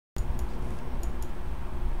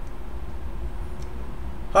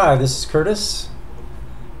Hi, this is Curtis,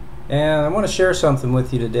 and I want to share something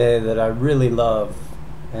with you today that I really love.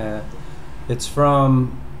 Uh, it's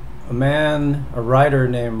from a writer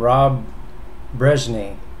named Rob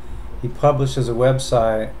Brezsny. He publishes a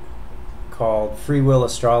website called Free Will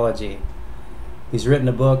Astrology. He's written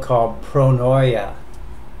a book called Pronoia,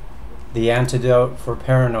 the antidote for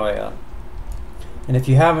paranoia. And if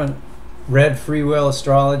you haven't read Free Will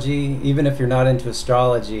Astrology, even if you're not into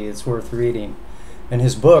astrology, it's worth reading. And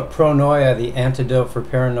his book, Pronoia, the antidote for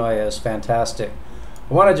paranoia, is fantastic.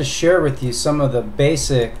 I want to just share with you some of the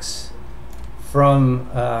basics from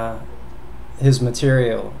his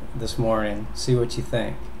material this morning. See what you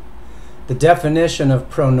think. The definition of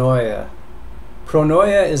pronoia.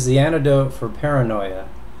 Pronoia is the antidote for paranoia.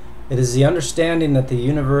 It is the understanding that the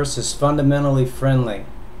universe is fundamentally friendly.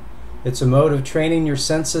 It's a mode of training your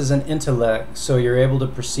senses and intellect so you're able to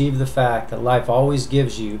perceive the fact that life always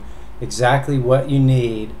gives you exactly what you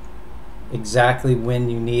need, exactly when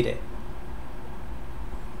you need it.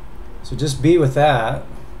 So just be with that.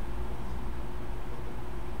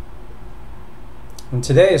 And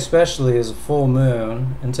today especially is a full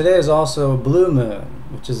moon, and today is also a blue moon,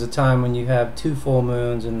 which is a time when you have two full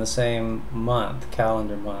moons in the same month,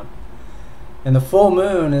 calendar month. And the full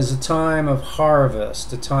moon is a time of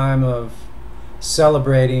harvest, a time of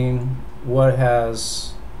celebrating what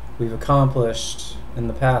we've accomplished in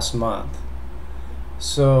the past month.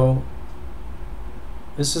 So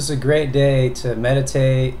this is a great day to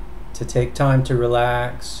meditate, to take time to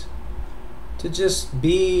relax, to just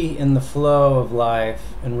be in the flow of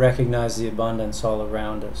life and recognize the abundance all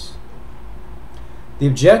around us. The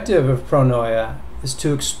objective of Pronoia is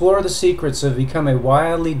to explore the secrets of becoming a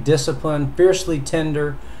wildly disciplined, fiercely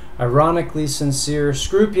tender, ironically sincere,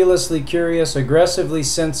 scrupulously curious, aggressively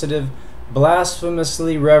sensitive,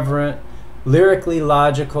 blasphemously reverent, lyrically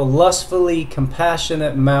logical, lustfully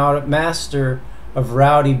compassionate master of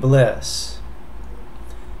rowdy bliss.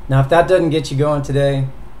 Now, if that doesn't get you going today,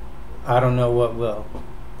 I don't know what will.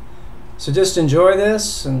 So just enjoy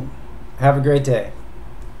this and have a great day.